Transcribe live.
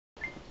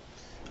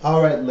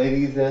All right,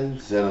 ladies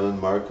and gentlemen,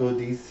 Marco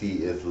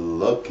DC is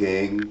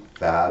looking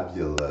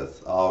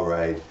fabulous. All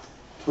right,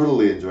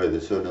 totally enjoyed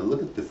the show. Now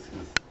look at this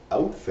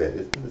outfit.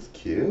 Isn't this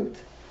cute?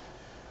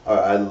 All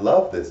right, I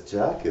love this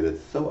jacket.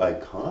 It's so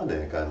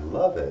iconic. I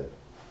love it.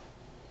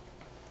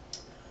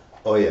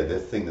 Oh yeah,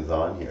 this thing is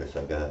on here,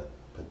 so I gotta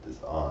put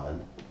this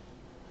on.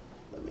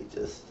 Let me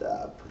just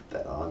put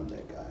that on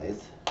there,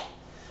 guys.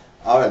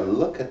 All right,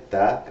 look at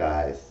that,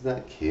 guys. Isn't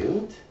that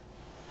cute?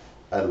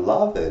 I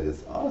love it.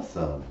 It's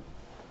awesome.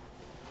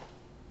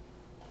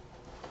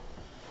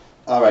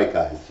 Alright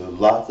guys, so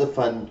lots of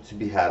fun to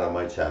be had on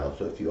my channel.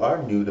 So if you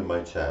are new to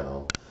my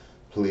channel,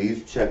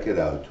 please check it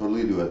out.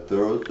 Totally do a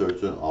thorough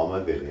search on all my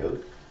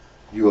videos.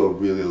 You will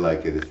really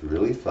like it. It's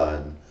really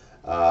fun.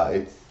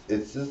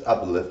 It's just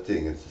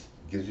uplifting. It just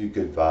gives you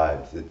good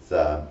vibes.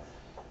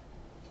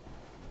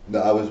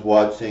 I was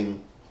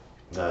watching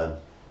uh,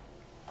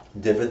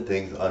 different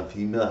things on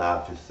female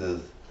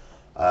actresses,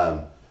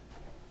 um,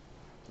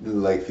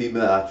 like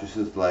female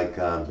actresses like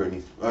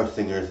Britney, or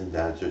singers and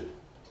dancers,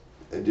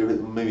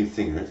 different maybe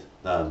singers.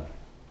 Well,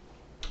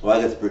 I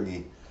guess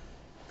Britney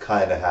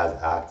kind of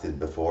has acted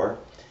before.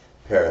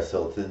 Paris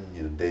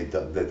Hilton, they've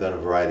done a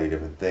variety of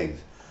different things,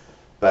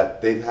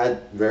 but they've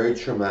had very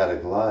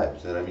traumatic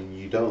lives, and I mean,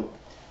 you don't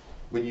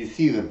when you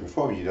see them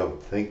perform, you don't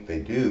think they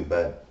do,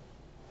 but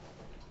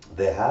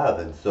they have,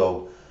 and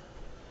so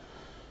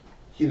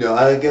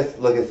I guess,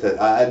 like I said,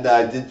 and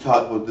I did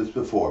talk about this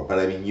before, but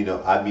I mean,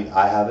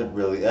 I haven't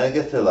really, and I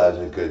guess their lives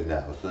are good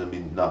now, so I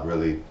mean, not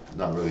really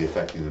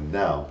affecting them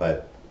now,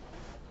 but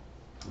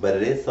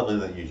it is something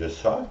that you just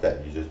shocked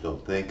at, you just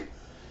don't think.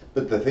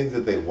 But the things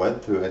that they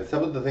went through, and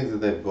some of the things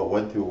that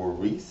went through were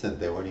recent.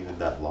 They weren't even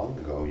that long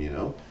ago.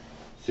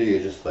 So you're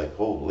just like,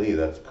 holy,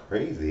 that's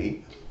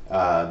crazy.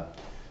 Um,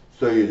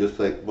 so you're just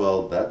like,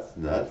 well, that's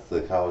nuts.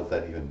 Like, how is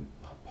that even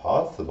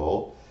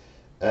possible?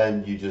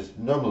 And you just,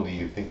 normally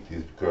you think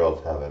these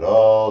girls have it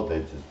all, they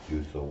just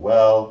do so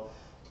well,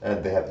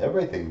 and they have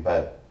everything,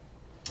 but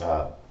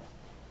uh,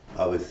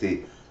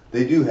 obviously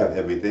they do have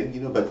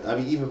everything. But I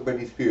mean, even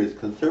Britney Spears'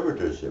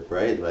 conservatorship,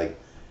 right? Like,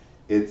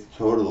 it's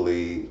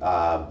totally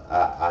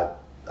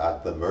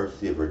at the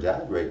mercy of her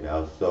dad right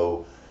now.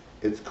 So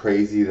it's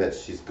crazy that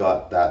she's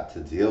got that to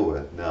deal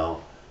with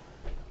now.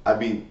 I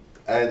mean,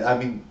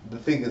 the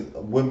thing is,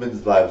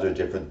 women's lives are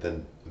different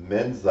than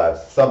men's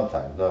lives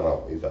sometimes, not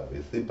always,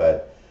 obviously,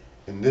 but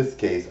in this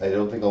case, I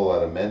don't think a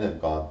lot of men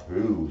have gone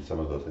through some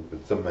of those things,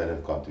 but some men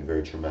have gone through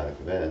very traumatic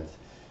events,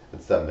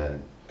 and some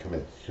men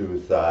commit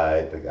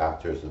suicide, like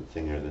actors and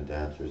singers and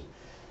dancers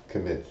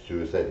commit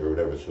suicide or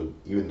whatever. So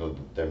even though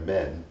they're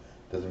men,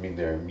 doesn't mean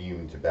they're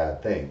immune to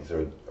bad things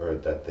or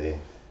that they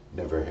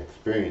never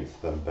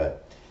experienced them,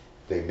 but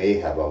they may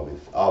have.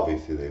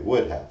 Obviously they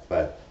would have,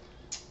 but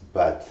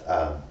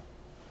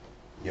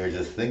you're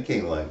just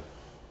thinking like,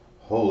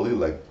 holy,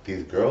 like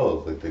these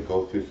girls, like they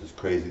go through such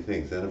crazy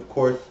things, and of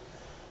course,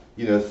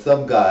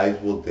 some guys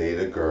will date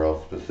a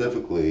girl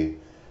specifically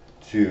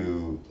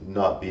to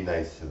not be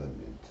nice to them,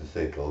 to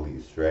say the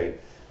least, right?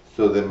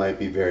 So they might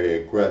be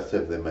very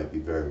aggressive, they might be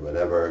very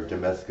whatever.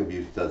 Domestic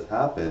abuse does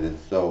happen, and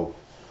so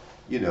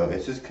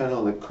it's just kind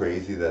of like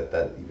crazy that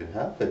that even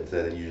happens,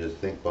 and you just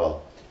think, like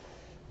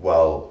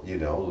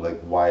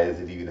why is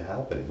it even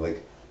happening?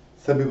 Like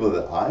some people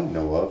that I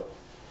know of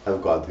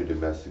have gone through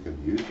domestic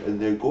abuse, and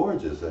they're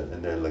gorgeous,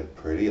 and they're like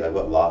pretty. I've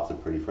got lots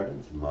of pretty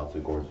friends and lots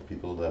of gorgeous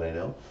people that I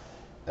know,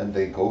 and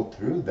they go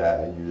through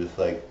that, and you're just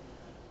like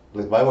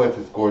my wife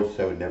is gorgeous.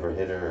 I would never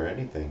hit her or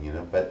anything.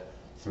 But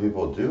some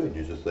people do, and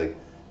you're just like,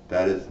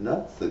 that is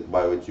nuts. Like,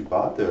 why would you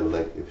bother?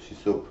 Like, if she's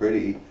so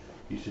pretty,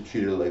 you should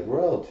treat her like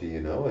royalty.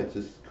 It's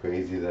just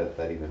crazy that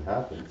that even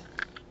happens.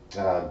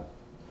 Um,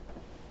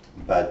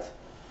 but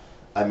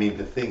I mean,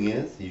 the thing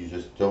is, you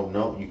just don't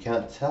know. You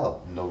can't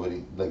tell.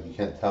 Nobody, like, you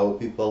can't tell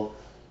people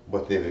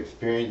what they've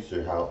experienced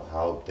or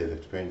how they've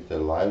experienced their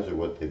lives or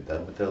what they've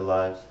done with their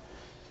lives.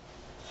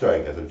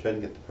 Sorry, guys, I'm trying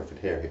to get the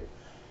perfect hair here.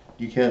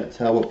 You can't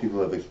tell what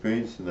people have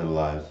experienced in their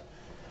lives,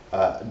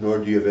 nor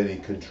do you have any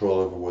control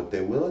over what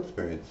they will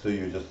experience. So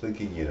you're just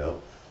thinking,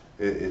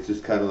 it's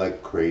just kind of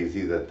like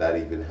crazy that that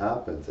even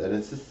happens, and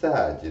it's just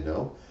sad.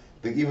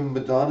 Like even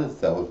Madonna's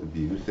dealt with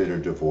abuse in her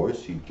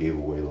divorce. She gave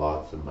away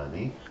lots of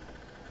money,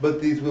 but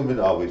these women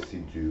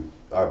obviously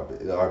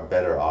are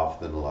better off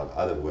than a lot of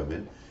other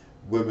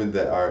women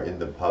that are in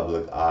the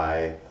public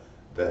eye,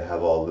 that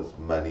have all this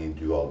money and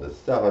do all this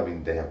stuff. I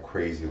mean, they have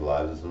crazy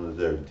lives. As soon as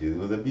they're dealing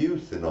with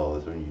abuse and all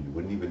this, I mean, you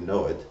wouldn't even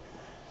know it.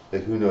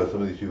 Like, who knows?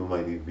 Some of these people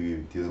might even be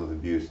dealing with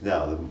abuse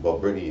now. Well,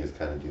 Brittany is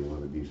kind of dealing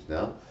with abuse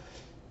now.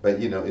 But,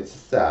 it's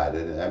sad.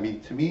 And, I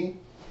mean, to me,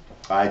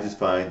 I just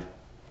find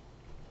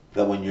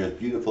that when you're as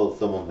beautiful as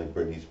someone like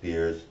Britney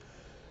Spears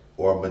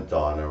or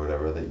Madonna or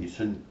whatever, that you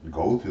shouldn't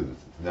go through this.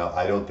 Now,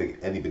 I don't think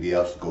anybody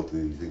else should go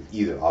through these things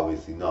either.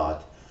 Obviously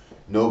not.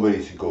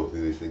 Nobody should go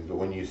through these things. But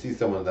when you see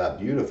someone that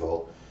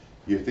beautiful,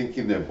 you're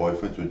thinking their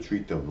boyfriends would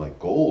treat them like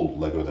gold,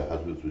 like, or their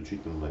husbands would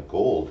treat them like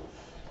gold,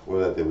 or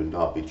that they would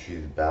not be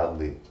treated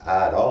badly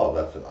at all.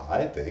 That's what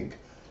I think.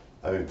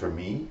 I mean, for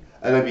me,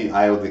 And I mean,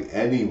 I don't think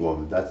any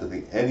woman, that's the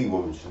thing, any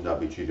woman should not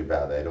be treated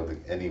badly. I don't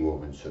think any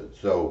woman should.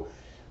 So,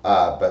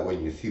 but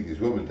when you see these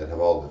women that have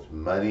all this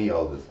money,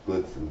 all this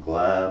glitz and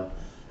glam,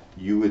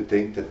 you would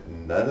think that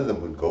none of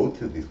them would go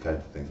through these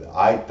kinds of things.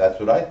 That's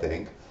what I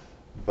think.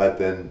 But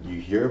then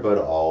you hear about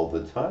it all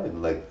the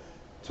time. Like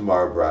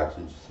Tamara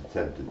Braxton just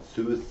attempted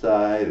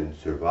suicide and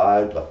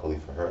survived, luckily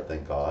for her,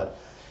 thank God.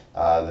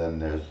 Then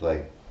there's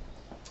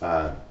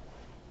uh,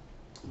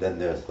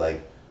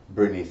 like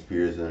Britney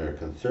Spears in her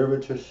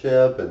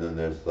conservatorship, and then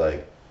there's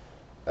like,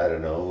 I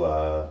don't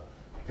know,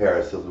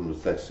 Paris Hilton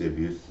was sexually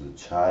abused as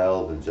a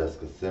child, and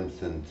Jessica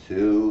Simpson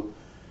too.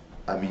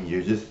 I mean,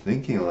 you're just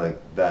thinking like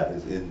that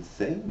is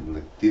insane.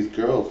 Like these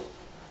girls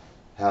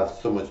have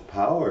so much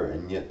power,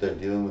 and yet they're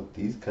dealing with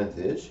these kinds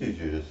of issues.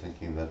 You're just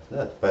thinking that's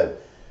nuts.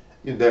 But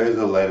there is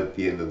a light at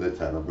the end of the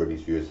tunnel. Britney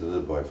Spears has a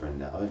boyfriend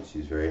now, and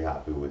she's very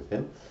happy with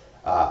him.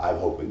 I'm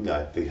hoping.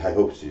 I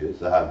hope she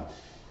is.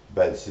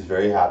 But she's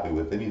very happy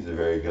with him. He's a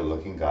very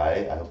good-looking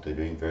guy. I hope they're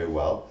doing very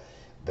well.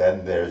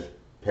 Then there's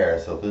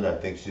Paris Hilton. I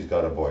think she's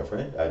got a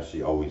boyfriend, as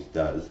she always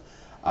does.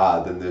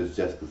 Then there's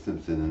Jessica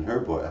Simpson and her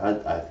boy.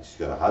 I think she's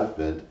got a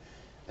husband,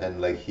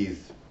 and like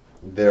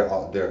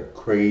they're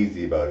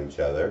crazy about each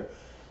other.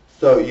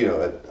 So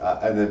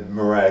and then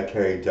Mariah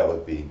Carey dealt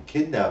with being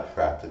kidnapped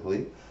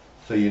practically.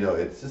 So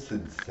it's just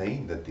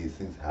insane that these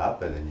things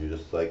happen, and you're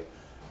just like,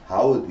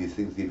 how would these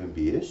things even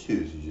be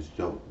issues? You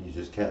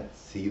just can't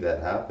see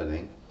that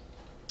happening.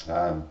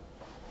 Um,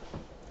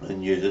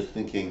 and you're just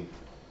thinking,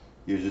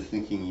 these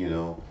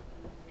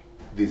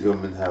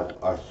women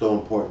are so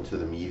important to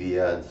the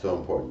media and so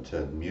important to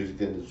the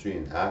music industry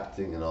and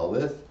acting and all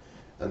this,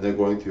 and they're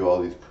going through all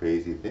these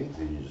crazy things,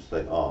 and you're just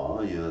like,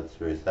 oh, that's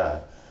very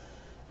sad.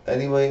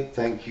 Anyway,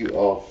 thank you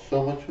all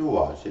so much for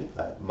watching.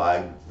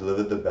 I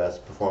delivered the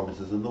best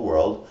performances in the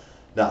world.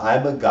 Now,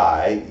 I'm a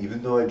guy,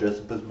 even though I dress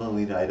up as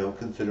Melina, I don't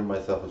consider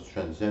myself as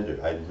transgender.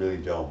 I really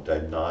don't.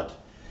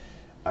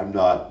 I'm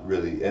not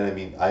really, and I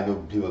mean, I know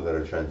people that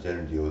are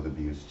transgender deal with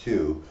abuse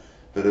too,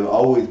 but I'm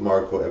always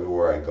Marco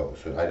everywhere I go.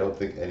 So I don't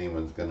think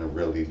anyone's gonna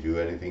really do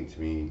anything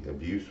to me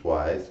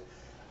abuse-wise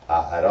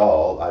at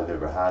all. I've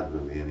never had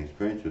really any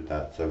experience with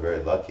that, so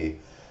very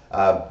lucky.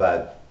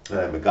 And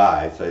I'm a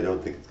guy, so I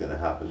don't think it's gonna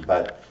happen.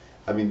 But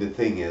I mean, the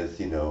thing is,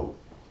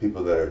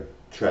 people that are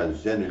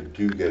transgender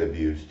do get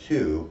abused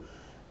too.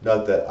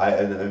 Not that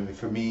and I mean,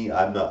 for me,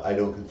 I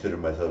don't consider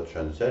myself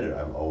transgender.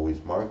 I'm always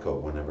Marco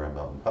whenever I'm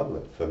out in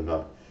public, so I'm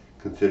not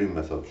considering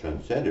myself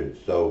transgender.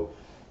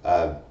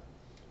 Um,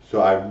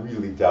 so I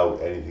really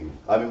doubt anything.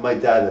 I mean, my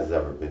dad has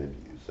never been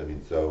abused.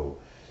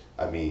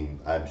 I mean,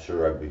 I'm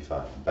sure I'd be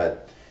fine.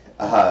 But,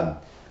 I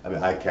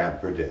mean, I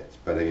can't predict,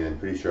 but I mean, I'm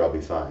pretty sure I'll be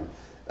fine.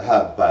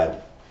 And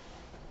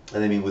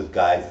I mean, with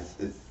guys,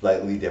 it's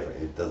slightly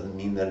different. It doesn't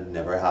mean that it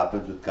never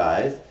happens with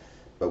guys,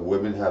 but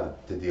women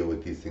have to deal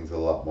with these things a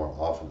lot more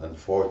often,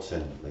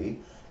 unfortunately.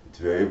 It's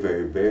very,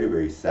 very, very,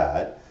 very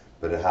sad,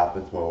 but it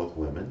happens more with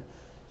women.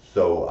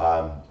 So,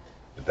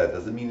 but that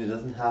doesn't mean it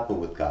doesn't happen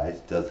with guys.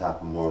 It does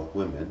happen more with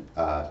women.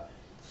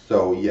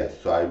 So, yes,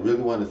 so I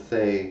really want to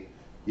say,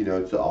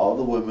 to all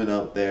the women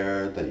out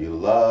there that you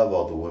love,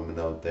 all the women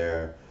out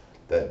there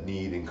that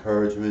need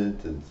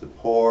encouragement and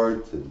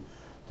support, and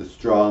the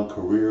strong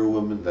career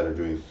women that are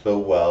doing so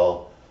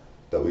well,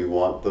 that we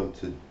want them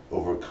to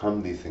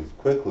overcome these things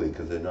quickly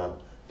because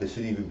they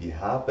shouldn't even be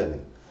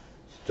happening.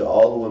 So to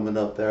all the women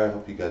out there, I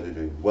hope you guys are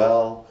doing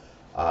well.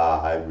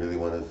 I really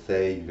want to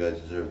say you guys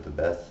deserve the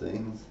best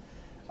things.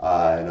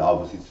 And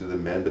obviously to the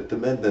men, but the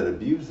men that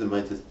abuse them,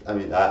 it's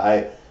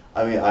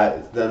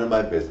none of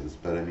my business,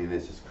 but I mean,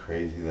 it's just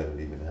crazy that it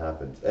even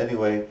happens.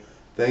 Anyway,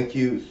 thank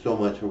you so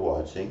much for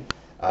watching.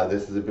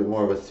 This is a bit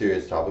more of a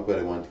serious topic, but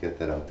I wanted to get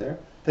that out there.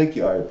 Thank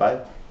you. All right,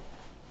 bye.